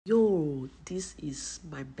this is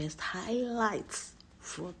my best highlights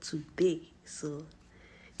for today. So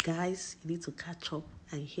guys, you need to catch up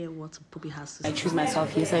and hear what Mpumi has to say. I choose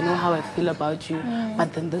myself. Yes, I know how I feel about you,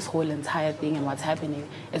 but then this whole entire thing and what's happening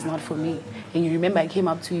is not for me. And you remember I came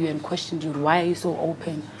up to you and questioned you, why are you so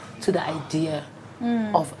open to the idea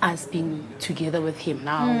of us being together with him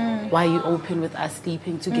now? Why are you open with us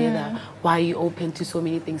sleeping together? Why are you open to so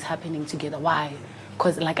many things happening together? Why?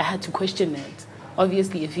 Because like I had to question it.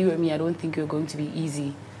 Obviously, if you were me, I don't think you're going to be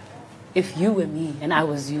easy. If you were me and I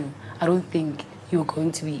was you, I don't think you were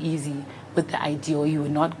going to be easy with the idea, or you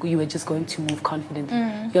were just going to move confidently.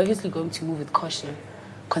 You're obviously going to move with caution,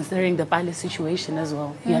 considering the Bali situation as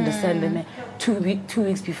well. You understand? And then 2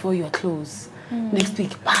 weeks before you're close, next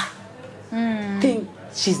week, think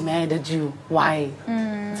she's mad at you. Why?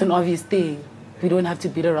 It's an obvious thing. We don't have to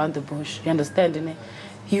beat around the bush. You understand? And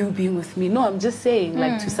you being with me. No, I'm just saying,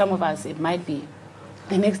 like, to some of us, it might be.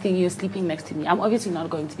 The next thing you're sleeping next to me. I'm obviously not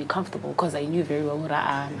going to be comfortable because I knew very well who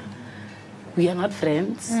I am. We are not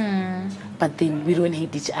friends, but then we don't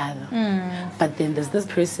hate each other. But then there's this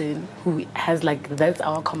person who has, like, that's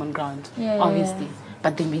our common ground, obviously.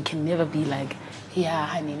 But then we can never be like, yeah,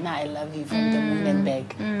 honey, now I love you from the moon and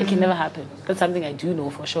back. It can never happen. That's something I do know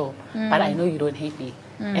for sure. But I know you don't hate me,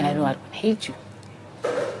 and I know I don't hate you.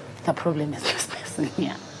 The problem is this person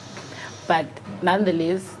here. But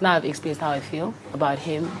nonetheless, now I've expressed how I feel about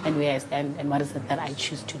him and where I stand and what is it that I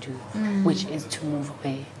choose to do, which is to move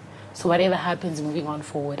away. So whatever happens moving on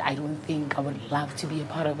forward, I don't think I would love to be a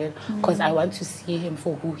part of it because I want to see him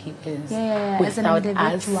for who he is. Without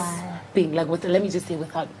us being, like, let me just say,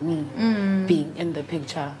 without me being in the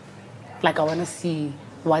picture. Like, I want to see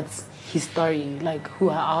what's his story, like, who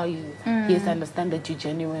are you? Yes, I understand that you're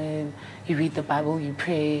genuine, you read the Bible, you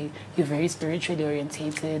pray, you're very spiritually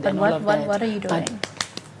orientated, and all of that. What are you doing? But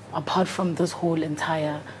apart from this whole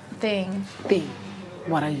entire thing,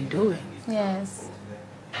 what are you doing? Yes.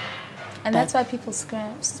 And that's why people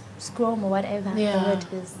scrum or whatever the word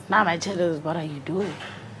is. Now my child is, what are you doing?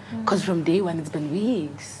 Because from day one, it's been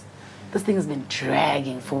weeks. This thing has been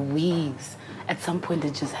dragging for weeks. At some point,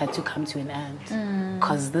 it just had to come to an end.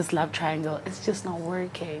 Because this love triangle, it's just not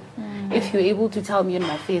working. If you're able to tell me in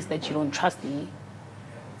my face that you don't trust me,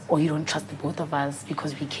 or you don't trust the both of us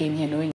because we came here knowing